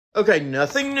Okay,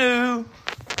 nothing new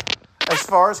as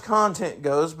far as content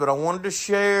goes, but I wanted to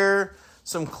share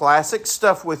some classic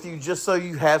stuff with you just so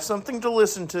you have something to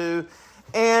listen to.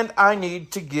 And I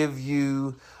need to give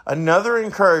you another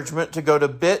encouragement to go to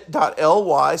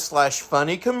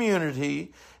bit.ly/funnycommunity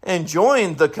and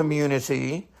join the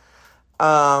community.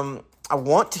 I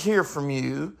want to hear from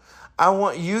you. I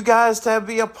want you guys to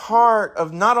be a part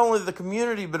of not only the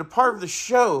community, but a part of the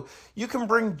show. You can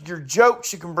bring your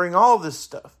jokes. You can bring all this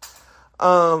stuff.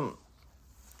 And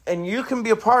you can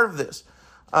be a part of this.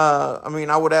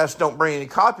 I would ask don't bring any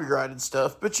copyrighted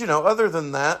stuff. But, other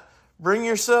than that, bring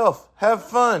yourself. Have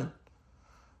fun.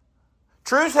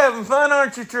 True's having fun,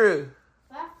 aren't you, True?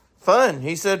 What? Fun.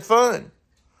 He said fun.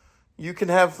 You can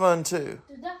have fun, too.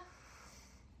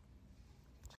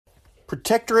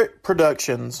 Protectorate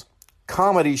Productions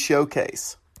Comedy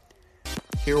Showcase.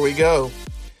 Here we go.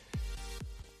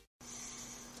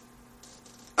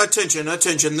 Attention,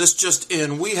 this just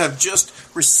in. We have just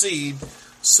received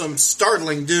some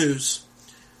startling news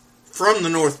from the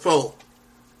North Pole.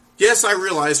 Yes, I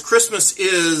realize Christmas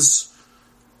is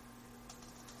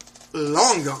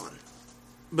long gone,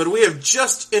 but we have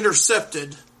just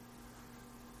intercepted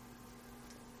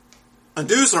a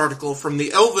news article from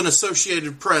the Elven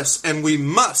Associated Press, and we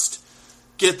must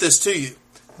get this to you.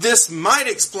 This might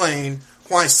explain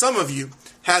why some of you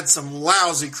had some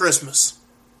lousy Christmas.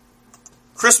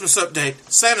 Christmas update,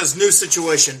 Santa's new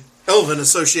situation, Elven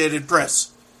Associated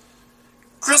Press.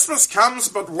 Christmas comes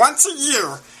but once a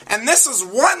year, and this is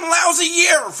one lousy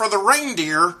year for the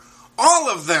reindeer. All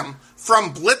of them,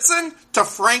 from Blitzen to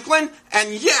Franklin,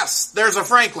 and yes, there's a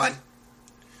Franklin,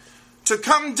 to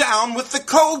come down with the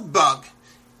cold bug.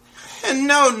 And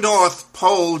no North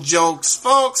Pole jokes,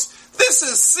 folks. This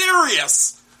is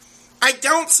serious. I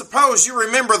don't suppose you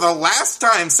remember the last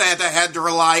time Santa had to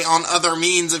rely on other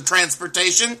means of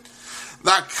transportation?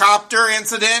 The copter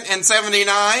incident in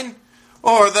 79?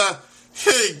 Or the,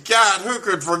 hey God, who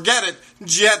could forget it,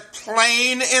 jet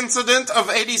plane incident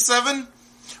of 87?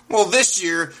 Well, this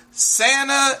year,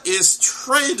 Santa is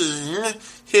trading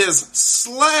his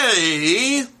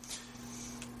sleigh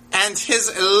and his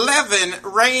 11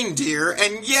 reindeer,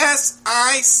 and yes,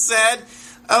 I said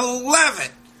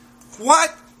 11.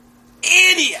 What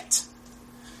idiot!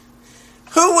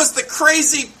 Who was the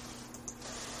crazy...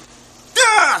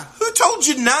 who told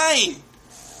you 9?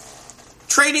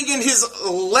 Trading in his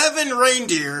 11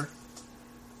 reindeer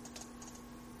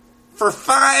for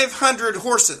 500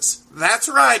 horses. That's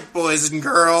right, boys and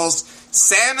girls.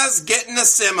 Santa's getting a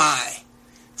semi.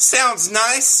 Sounds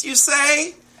nice, you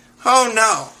say? Oh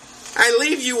no. I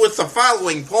leave you with the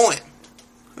following point.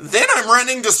 Then I'm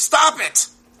running to stop it.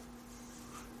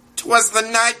 'Twas the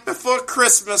night before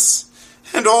Christmas,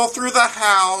 and all through the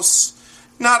house,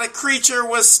 not a creature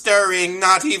was stirring,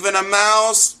 not even a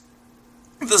mouse.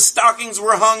 The stockings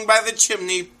were hung by the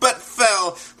chimney, but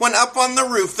fell. When up on the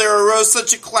roof there arose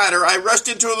such a clatter, I rushed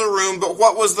into the room, but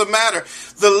what was the matter?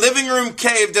 The living room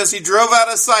caved as he drove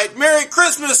out of sight. Merry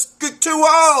Christmas to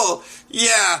all!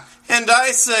 Yeah, and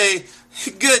I say,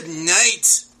 good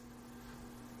night.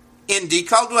 Indy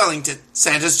Caldwellington,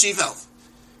 Santa's chief elf.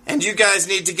 And you guys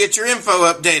need to get your info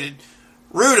updated.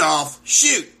 Rudolph,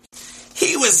 shoot.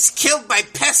 He was killed by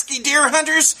pesky deer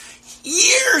hunters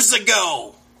years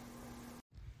ago.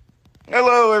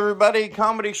 Hello, everybody.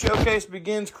 Comedy Showcase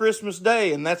begins Christmas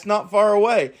Day, and that's not far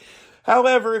away.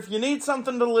 However, if you need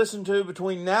something to listen to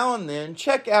between now and then,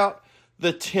 check out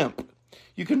The Temp.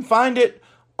 You can find it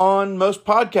on most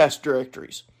podcast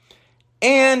directories.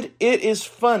 And it is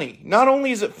funny. Not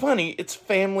only is it funny, it's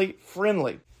family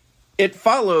friendly. It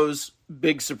follows,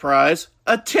 big surprise,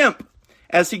 a temp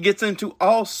as he gets into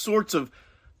all sorts of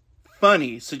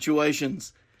funny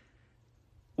situations.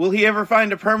 Will he ever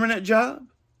find a permanent job?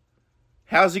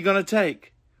 How's he going to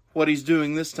take what he's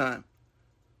doing this time?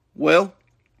 Well,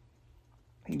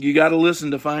 you got to listen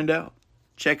to find out.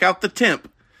 Check out The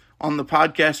Temp on the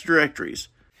podcast directories.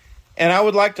 And I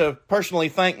would like to personally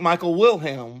thank Michael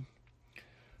Wilhelm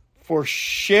for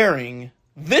sharing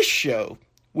this show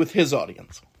with his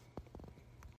audience.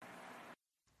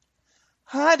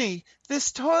 Honey,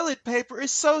 this toilet paper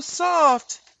is so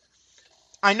soft.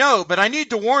 I know, but I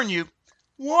need to warn you.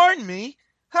 Warn me?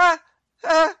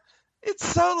 It's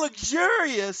so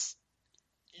luxurious.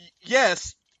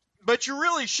 Yes, but you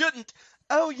really shouldn't.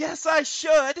 Oh, yes, I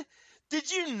should.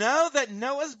 Did you know that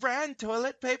Noah's brand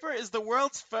toilet paper is the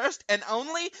world's first and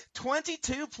only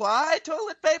 22-ply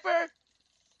toilet paper?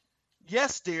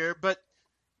 Yes, dear, but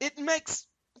it makes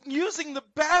using the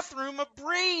bathroom a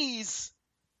breeze.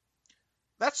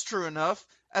 That's true enough,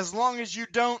 as long as you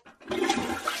don't... No!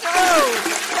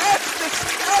 That's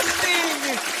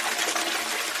disgusting!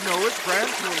 Noah's brand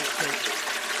toilet paper.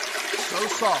 So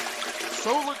soft,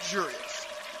 so luxurious.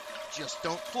 Just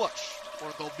don't flush,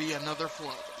 or there'll be another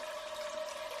flood.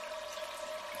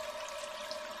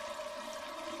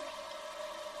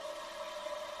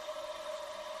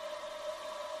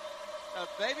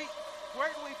 Baby, where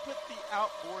do we put the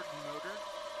outboard motor?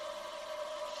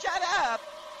 Shut up!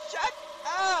 Shut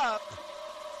up!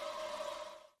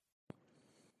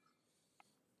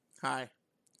 Hi.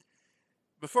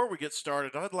 Before we get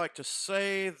started, I'd like to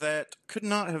say that could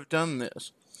not have done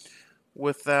this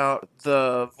without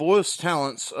the voice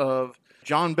talents of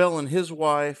John Bell and his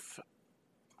wife,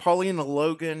 Paulina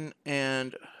Logan,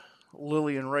 and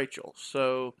Lillian Rachel.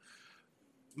 So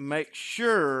make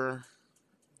sure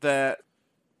that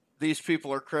these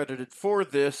people are credited for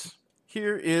this.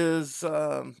 Here is,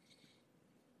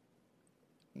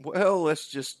 let's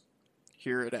just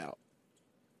hear it out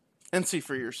and see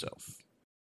for yourself.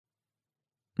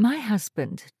 My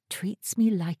husband treats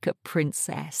me like a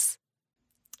princess.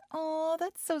 Oh,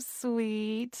 that's so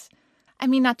sweet. I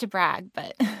mean, not to brag,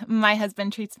 but my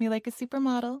husband treats me like a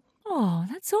supermodel. Oh,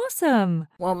 that's awesome.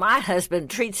 Well, my husband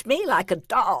treats me like a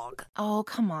dog. Oh,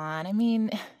 come on. I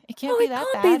mean, it can't be that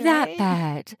bad, It can't be that right?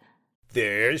 bad.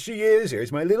 There she is.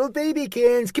 There's my little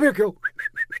babykins. Come here, girl.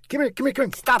 Come here.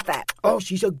 Stop that. Oh,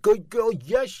 she's a good girl.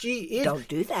 Yes, she is. Don't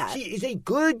do that. She is a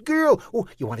good girl. Oh,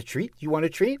 you want a treat?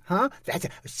 Huh? That's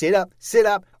it. Sit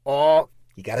up. Oh,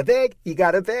 you got a bag?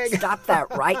 Stop that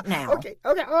right now. Okay.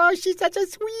 Oh, she's such a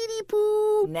sweetie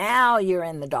poo. Now you're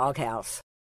in the doghouse.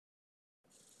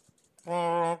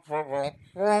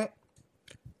 The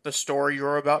story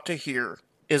you're about to hear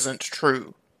isn't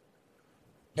true.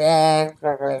 The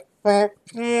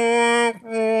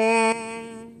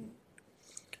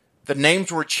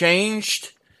names were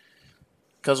changed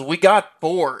because we got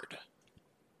bored.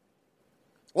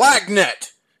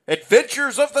 Lagnet,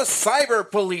 Adventures of the Cyber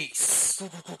Police.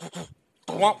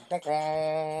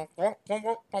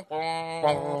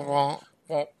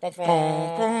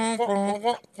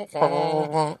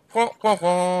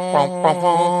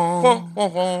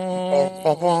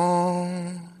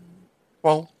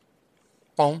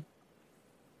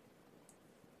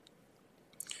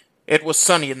 It was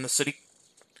sunny in the city.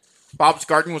 Bob's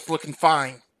garden was looking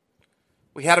fine.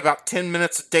 We had about 10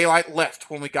 minutes of daylight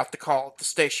left when we got the call at the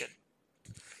station.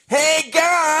 Hey,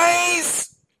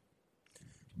 guys!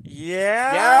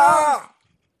 Yeah?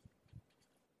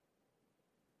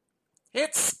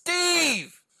 It's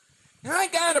Steve! I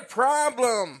got a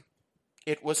problem.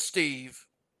 It was Steve.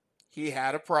 He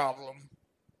had a problem.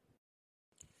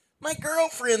 My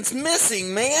girlfriend's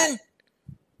missing, man.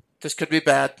 This could be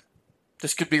bad.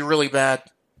 This could be really bad.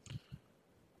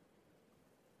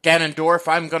 Ganondorf,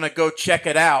 I'm gonna go check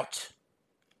it out.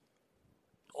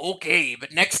 Okay,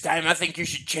 but next time I think you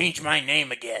should change my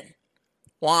name again.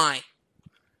 Why?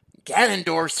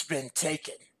 Ganondorf's been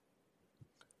taken.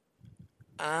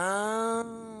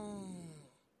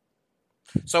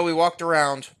 So we walked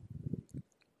around,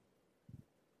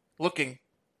 looking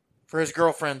for his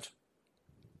girlfriend.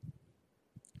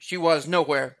 She was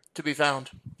nowhere to be found.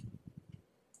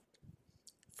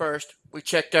 First, we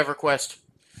checked EverQuest.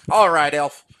 All right,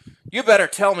 Elf, you better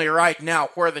tell me right now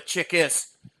where the chick is,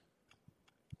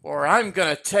 or I'm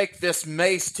gonna take this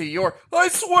mace to your... I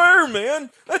swear,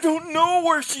 man, I don't know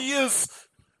where she is.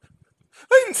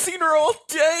 I haven't seen her all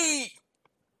day.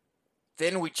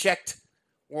 Then we checked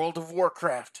World of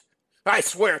Warcraft. I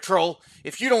swear, troll,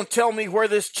 if you don't tell me where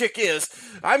this chick is,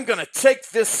 I'm gonna take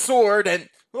this sword and...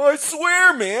 I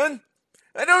swear, man,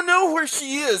 I don't know where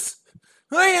she is.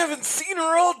 I haven't seen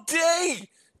her all day.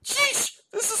 Sheesh,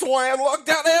 this is why I logged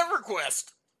out of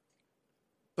EverQuest.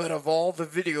 But of all the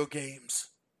video games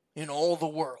in all the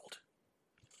world,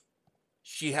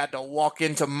 she had to walk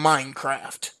into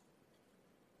Minecraft.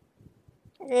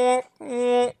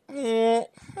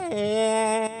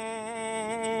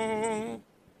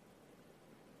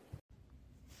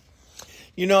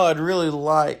 You know, I'd really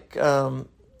like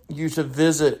you to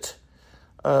visit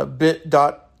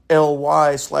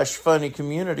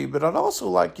bit.ly/funnycommunity, but I'd also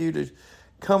like you to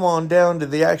come on down to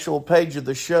the actual page of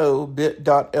the show,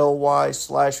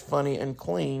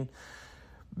 bit.ly/funnyandclean,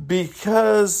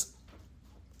 because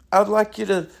I'd like you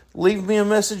to leave me a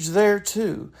message there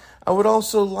too. I would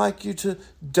also like you to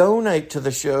donate to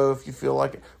the show if you feel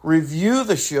like it. Review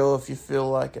the show if you feel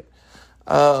like it.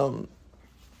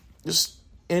 Just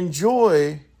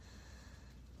enjoy,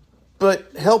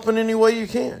 but help in any way you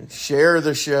can. Share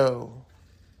the show.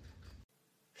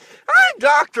 I'm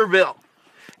Dr. Bill,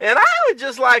 and I would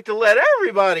just like to let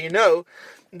everybody know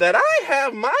that I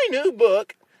have my new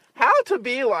book, How to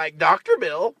Be Like Dr.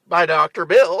 Bill by Dr.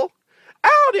 Bill,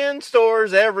 out in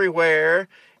stores everywhere,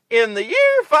 in the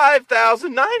year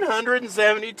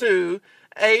 5972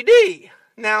 AD.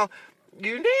 Now,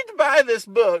 you need to buy this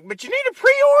book, but you need to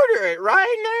pre-order it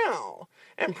right now.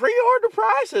 And pre-order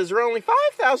prices are only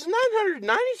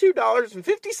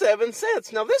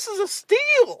 $5,992.57. Now, this is a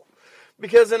steal,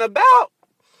 because in about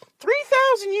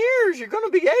 3,000 years, you're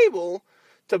going to be able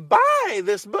to buy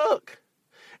this book.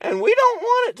 And we don't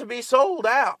want it to be sold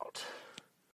out.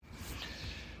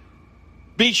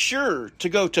 Be sure to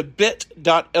go to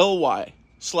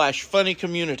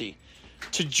bit.ly/funnycommunity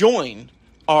to join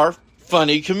our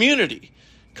funny community.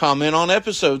 Comment on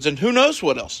episodes and who knows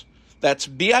what else. That's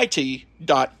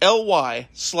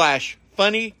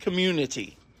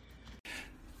bit.ly/funnycommunity.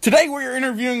 Today we are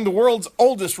interviewing the world's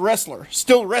oldest wrestler,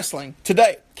 still wrestling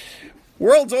today.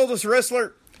 World's oldest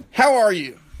wrestler, how are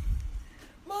you?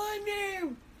 My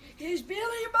name is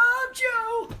Billy Bob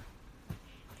Joe,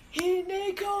 and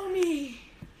they call me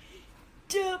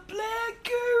the Black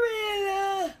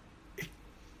Gorilla.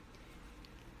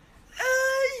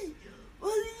 I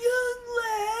was a young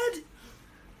lad.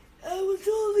 I was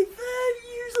only 5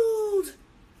 years old.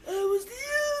 I was the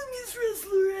youngest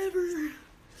wrestler ever.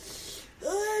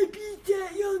 I beat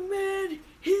that young man.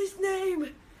 His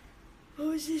name. What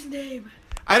was his name?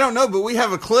 I don't know, but we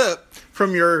have a clip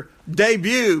from your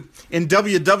debut in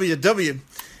WWW,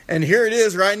 and here it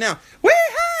is right now. Wee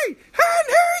hey! And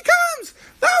here he comes!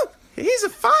 Oh, he's a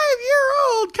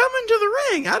 5-year-old coming to the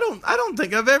ring. I don't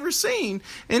think I've ever seen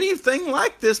anything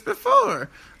like this before.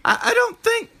 I don't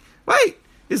think. Wait,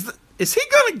 is he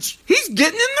gonna? He's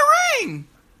getting in the ring.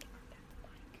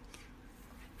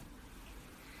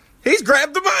 He's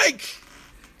grabbed the mic.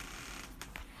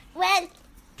 Well,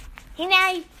 you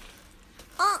know,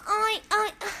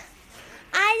 I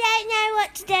don't know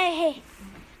what to do here.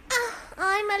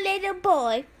 I'm a little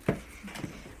boy.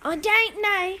 I don't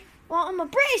know. Well, I'm a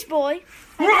British boy.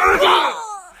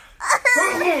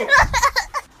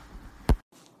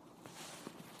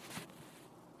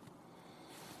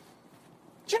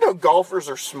 Do you know golfers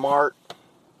are smart?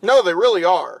 No, they really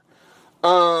are.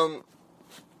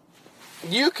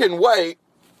 You can wait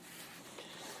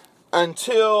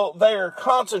until they are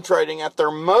concentrating at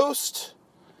their most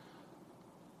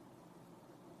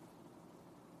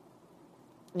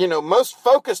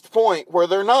focused point where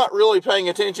they're not really paying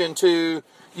attention to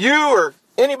you or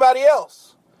anybody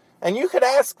else. And you could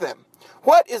ask them,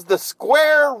 what is the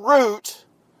square root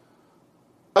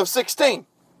of 16?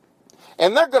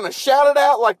 And they're going to shout it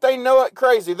out like they know it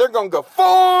crazy. They're going to go,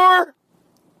 4.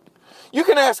 You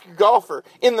can ask a golfer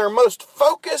in their most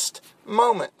focused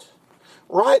moment,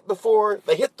 right before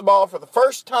they hit the ball for the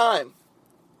first time,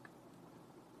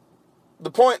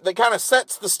 the point that kind of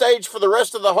sets the stage for the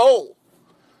rest of the hole.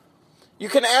 You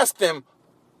can ask them,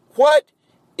 what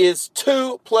is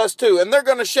 2 + 2? And they're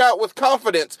going to shout with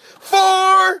confidence,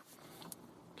 4!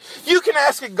 You can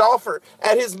ask a golfer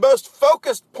at his most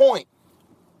focused point,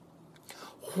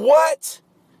 what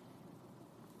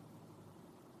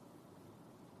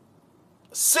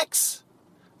 6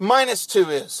 - 2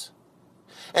 is.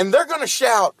 And they're going to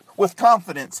shout with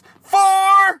confidence,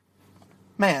 4!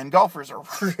 Man, golfers are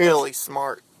really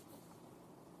smart.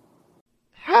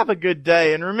 Have a good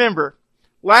day, and remember,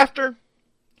 laughter,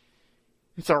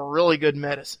 it's a really good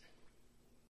medicine.